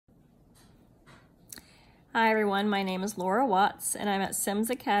Hi everyone, my name is Laura Watts and I'm at Sims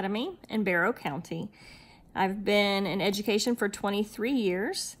Academy in Barrow County. I've been in education for 23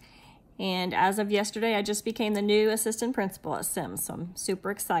 years and as of yesterday I just became the new assistant principal at Sims, so I'm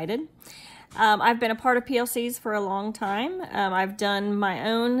super excited. I've been a part of PLCs for a long time. I've done my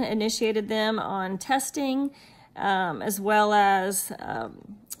own, initiated them on testing as well as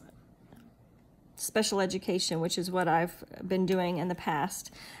special education, which is what I've been doing in the past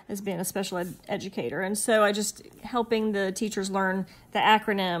as being a special educator. And so I just helping the teachers learn the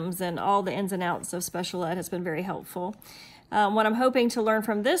acronyms and all the ins and outs of special ed has been very helpful. What I'm hoping to learn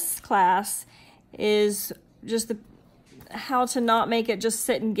from this class is just how to not make it just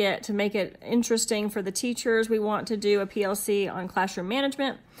sit and get, to make it interesting for the teachers. We want to do a PLC on classroom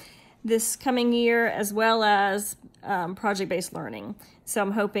management this coming year, as well as project-based learning. So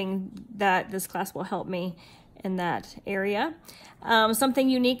I'm hoping that this class will help me in that area. Something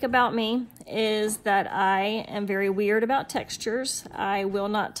unique about me is that I am very weird about textures. I will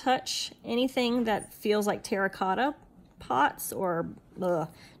not touch anything that feels like terracotta pots or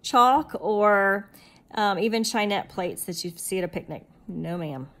chalk or even Chinette plates that you see at a picnic. No,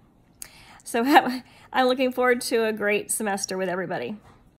 ma'am. So I'm looking forward to a great semester with everybody.